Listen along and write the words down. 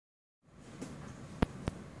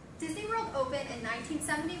Disney World opened in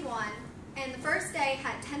 1971, and the first day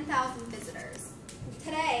had 10,000 visitors.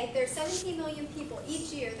 Today, there's 17 million people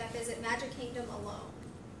each year that visit Magic Kingdom alone.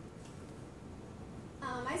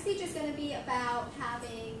 My speech is going to be about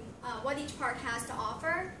having what each park has to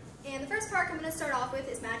offer. And the first park I'm going to start off with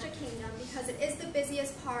is Magic Kingdom because it is the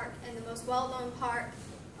busiest park and the most well-known park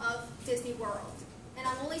of Disney World. And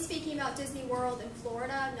I'm only speaking about Disney World in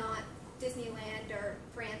Florida, not Disneyland or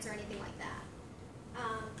France or anything like that.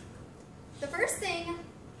 The first thing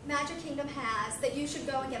Magic Kingdom has that you should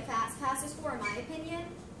go and get fast passes for, in my opinion,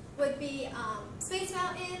 would be Space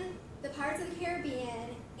Mountain, the Pirates of the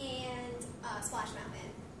Caribbean, and Splash Mountain.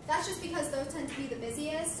 That's just because those tend to be the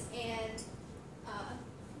busiest, and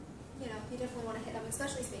you know, you definitely want to hit them,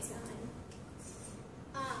 especially Space Mountain.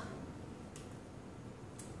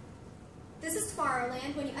 This is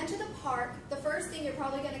Tomorrowland. When you enter the park, the first thing you're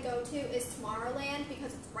probably going to go to is Tomorrowland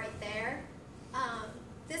because it's right there.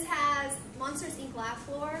 This has Monsters, Inc. Laugh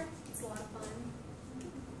Floor. It's a lot of fun.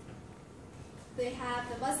 They have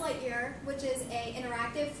the Buzz Lightyear, which is an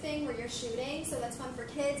interactive thing where you're shooting, so that's fun for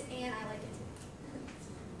kids, and I like it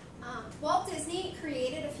too. Walt Disney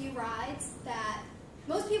created a few rides that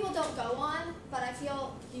most people don't go on, but I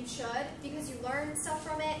feel you should because you learn stuff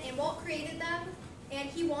from it, and Walt created them, and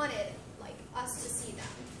he wanted us to see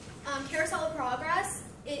them. Carousel of Progress,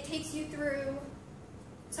 it takes you through,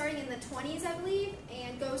 starting in the 20s, I believe,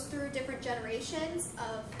 and goes through different generations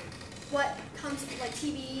of what comes, like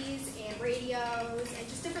TVs and radios and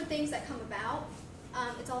just different things that come about.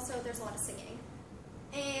 It's also, there's a lot of singing.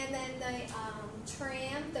 And then the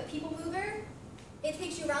tram, the People Mover, it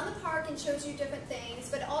takes you around the park and shows you different things,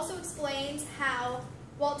 but it also explains how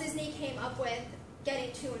Walt Disney came up with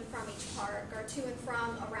getting to and from each park, or to and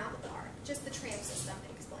from around the park. Just the tram system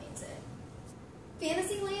explains it.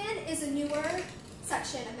 Fantasyland is a newer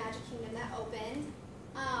section of Magic Kingdom that opened.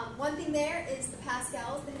 One thing there is the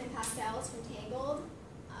Pascals, the hidden Pascals from Tangled.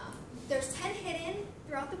 There's 10 hidden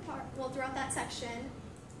throughout the park, well, throughout that section,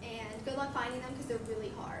 and good luck finding them because they're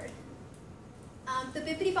really hard. The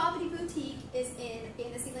Bippity Boppity Boutique is in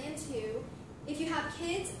Fantasyland 2. If you have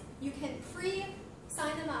kids, you can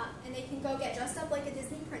sign them up and they can go get dressed up like a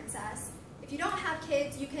Disney princess. If you don't have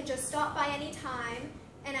kids, you can just stop by any time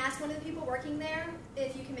and ask one of the people working there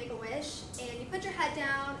if you can make a wish. And you put your head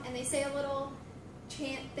down and they say a little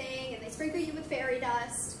chant thing and they sprinkle you with fairy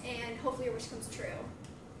dust and hopefully your wish comes true.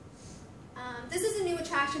 This is a new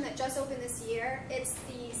attraction that just opened this year. It's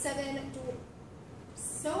the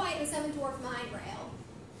Snow White and the Seven Dwarf Mine Rail.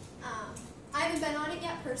 I haven't been on it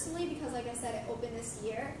yet personally because, like I said, it opened this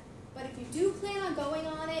year. But if you do plan on going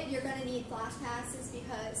on it, you're going to need flash passes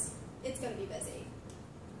because it's going to be busy.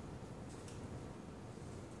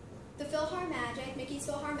 The PhilharMagic, Mickey's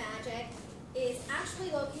PhilharMagic, is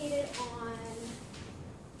actually located on,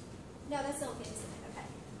 no, that's still in Fantasyland, okay.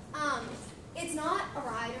 It's not a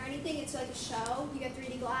ride or anything, it's like a show. You get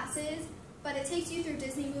 3D glasses, but it takes you through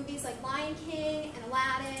Disney movies like Lion King and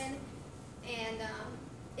Aladdin, and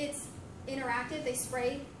it's interactive. They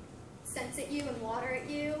spray scents at you and water at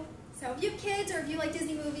you. So if you have kids or if you like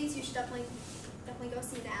Disney movies, you should definitely go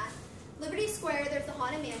see that. Liberty Square, there's the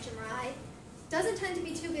Haunted Mansion ride. Doesn't tend to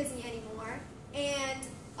be too busy anymore. And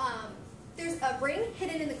there's a ring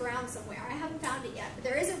hidden in the ground somewhere. I haven't found it yet, but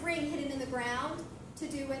there is a ring hidden in the ground to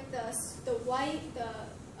do with the wife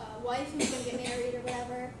who's going to get married or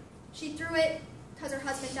whatever. She threw it because her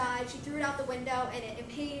husband died. She threw it out the window and it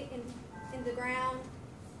paid in the ground.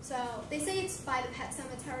 So they say it's by the pet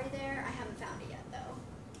cemetery there. I haven't found it yet though.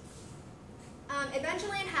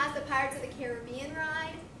 Adventureland has the Pirates of the Caribbean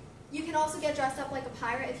ride. You can also get dressed up like a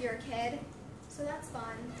pirate if you're a kid, so that's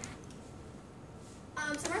fun.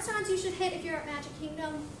 Some restaurants you should hit if you're at Magic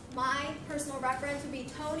Kingdom, my personal reference would be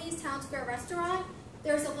Tony's Town Square Restaurant.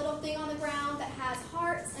 There's a little thing on the ground that has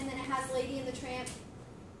hearts, and then it has Lady and the Tramp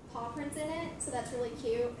paw prints in it, so that's really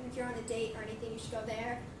cute. And if you're on a date or anything, you should go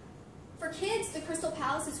there. For kids, the Crystal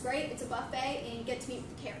Palace is great. It's a buffet, and you get to meet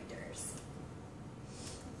with the characters.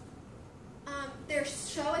 Their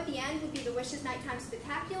show at the end would be the Wishes Nighttime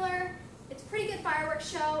Spectacular. It's a pretty good fireworks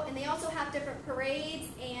show, and they also have different parades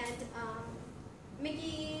and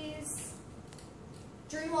Mickey's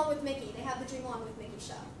Dream Along with Mickey. They have the Dream Along with Mickey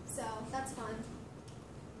show, so that's fun.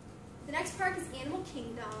 The next park is Animal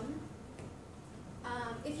Kingdom.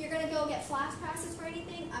 If you're going to go get flash passes for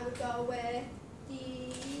anything, I would go with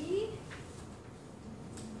the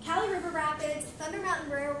Cali River Rapids, Thunder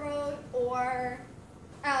Mountain Railroad, or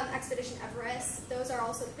Expedition Everest. Those are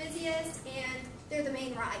also the busiest, and they're the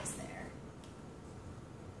main rides there.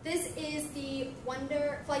 This is the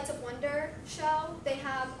Flights of Wonder show. They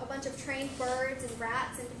have a bunch of trained birds and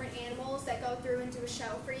rats and different animals animals that go through and do a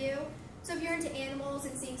show for you. So if you're into animals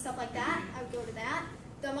and seeing stuff like that, I would go to that.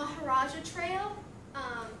 The Maharaja Trail,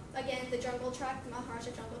 again, the Jungle Trek, the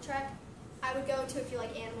Maharaja Jungle Trek, I would go to if you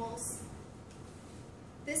like animals.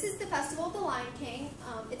 This is the Festival of the Lion King.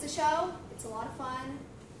 It's a show. It's a lot of fun.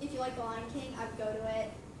 If you like the Lion King, I would go to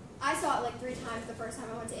it. I saw it like 3 times the first time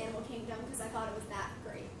I went to Animal Kingdom because I thought it was that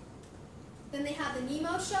great. Then they have the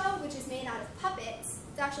Nemo show, which is made out of puppets.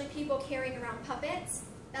 It's actually people carrying around puppets.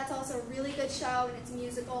 That's also a really good show, and it's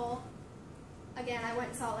musical. Again, I went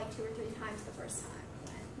and saw it like 2 or 3 times the first time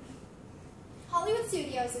I went. Hollywood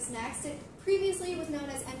Studios is next. It previously was known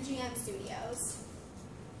as MGM Studios.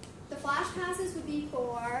 The Flash Passes would be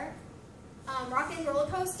for Rock and Roller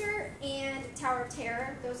Coaster and Tower of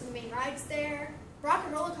Terror. Those are the main rides there. Rock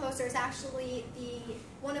and Roller Coaster is actually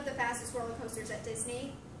one of the fastest roller coasters at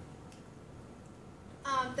Disney.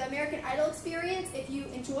 The American Idol experience, if you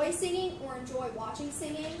enjoy singing or enjoy watching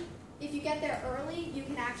singing, if you get there early, you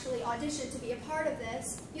can actually audition to be a part of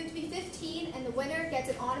this. You have to be 15, and the winner gets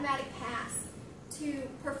an automatic pass to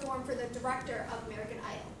perform for the director of American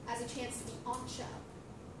Idol as a chance to be on the show.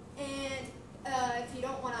 And if you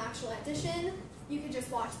don't want to actually audition, you can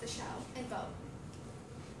just watch the show and vote.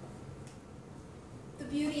 The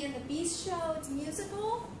Beauty and the Beast show, it's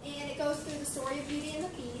musical, and it goes through the story of Beauty and the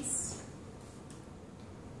Beast.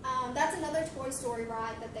 That's another Toy Story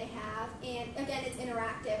ride that they have, and again, it's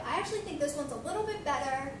interactive. I actually think this one's a little bit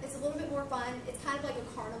better. It's a little bit more fun. It's kind of like a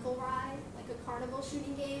carnival ride, like a carnival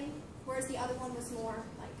shooting game, whereas the other one was more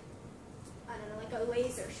like, I don't know, like a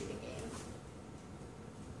laser shooting game.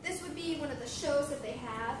 This would be one of the shows that they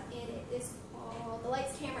have, and it is called The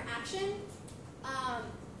Lights, Camera, Action.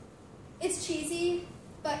 It's cheesy,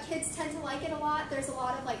 but kids tend to like it a lot. There's a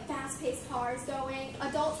lot of like fast-paced cars going.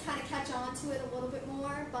 Adults kind of catch on to it a little bit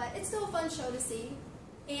more, but it's still a fun show to see.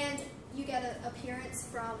 And you get an appearance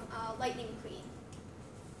from Lightning Queen.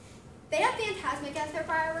 They have Fantasmic as their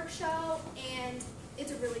fireworks show, and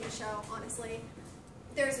it's a really good show, honestly.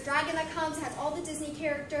 There's a dragon that comes, has all the Disney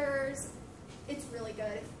characters. It's really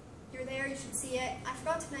good. If you're there, you should see it. I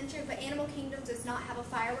forgot to mention, but Animal Kingdom does not have a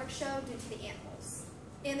fireworks show due to the animals.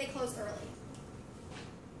 And they close early.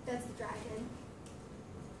 That's the dragon.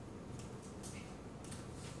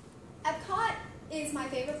 Epcot is my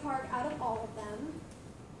favorite park out of all of them.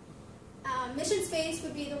 Mission Space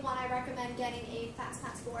would be the one I recommend getting a fast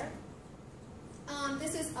pass for.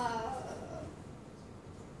 This is oh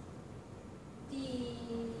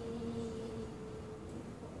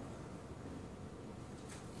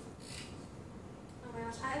my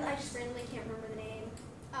gosh, I just randomly can't remember the name.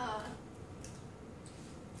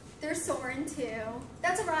 There's Soarin' too.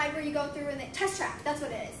 That's a ride where you go through and Test Track, that's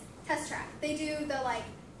what it is. Test Track. They do the like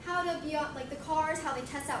how to be on like the cars, how they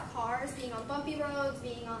test out cars, being on bumpy roads,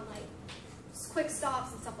 being on like quick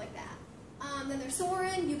stops and stuff like that. Then there's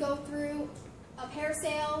Soarin', you go through a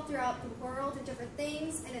parasail throughout the world and different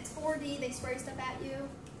things, and it's 4D, they spray stuff at you.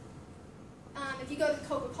 If you go to the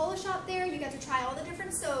Coca-Cola shop there, you get to try all the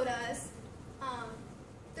different sodas.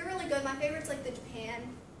 They're really good. My favorite's like the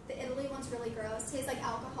Japan. The Italy one's really gross. It tastes like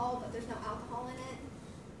alcohol, but there's no alcohol in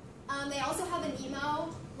it. They also have a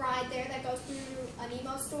Nemo ride there that goes through a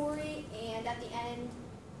Nemo story, and at the end,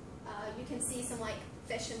 you can see some like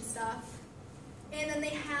fish and stuff. And then they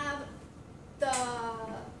have the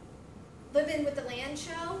Live In with the Land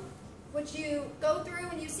show, which you go through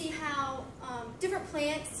and you see how different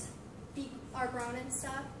plants are grown and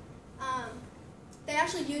stuff. They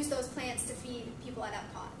actually use those plants to feed people at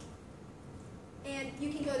Epcot. And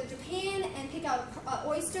you can go to Japan and pick out an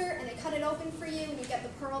oyster, and they cut it open for you, and you get the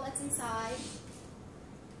pearl that's inside.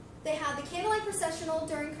 They have the Candlelight Processional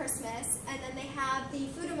during Christmas, and then they have the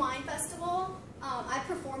Food and Wine Festival. I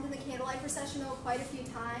performed in the Candlelight Processional quite a few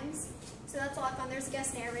times, so that's a lot of fun. There's a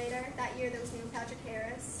guest narrator. That year there was Neil Patrick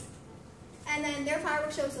Harris. And then their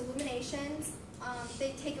fireworks show is Illuminations.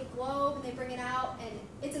 They take a globe and they bring it out, and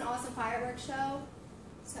it's an awesome fireworks show.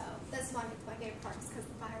 So that's my favorite part, because of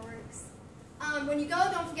the fireworks. When you go,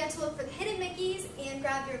 don't forget to look for the hidden Mickeys and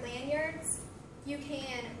grab your lanyards. You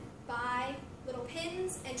can buy little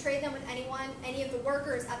pins and trade them with any of the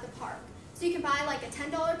workers at the park. So you can buy like a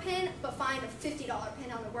 $10 pin, but find a $50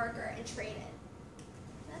 pin on the worker and trade it.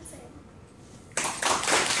 That's it.